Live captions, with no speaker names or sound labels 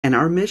and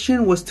our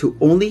mission was to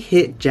only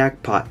hit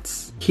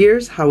jackpots.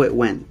 Here's how it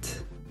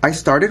went. I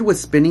started with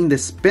spinning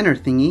this spinner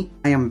thingy.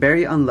 I am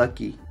very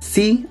unlucky.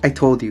 See, I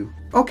told you.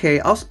 Okay,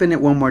 I'll spin it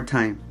one more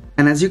time.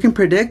 And as you can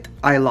predict,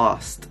 I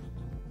lost.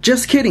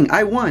 Just kidding,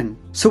 I won.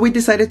 So we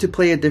decided to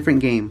play a different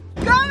game.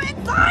 Go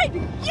inside!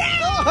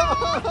 Yeah!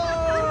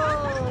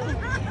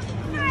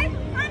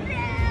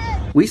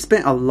 500! We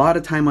spent a lot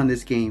of time on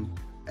this game.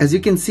 As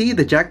you can see,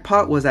 the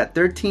jackpot was at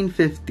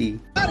 $13.50.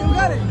 Got it, you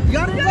got it! You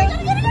got it? You got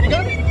it? You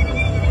got it?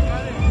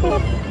 We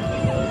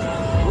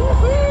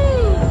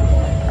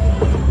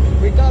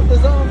got the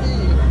zombie!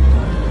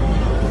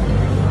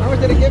 How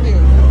much did it give you?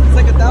 It's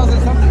like 1,000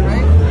 something,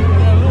 right?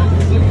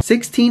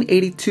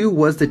 $16.82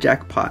 was the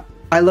jackpot.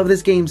 I love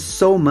this game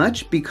so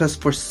much because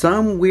for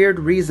some weird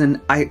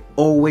reason, I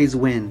always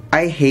win.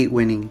 I hate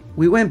winning.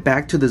 We went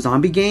back to the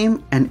zombie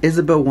game and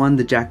Isabel won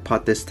the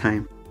jackpot this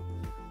time.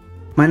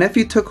 My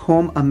nephew took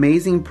home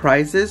amazing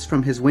prizes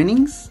from his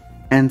winnings,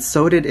 and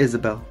so did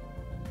Isabel.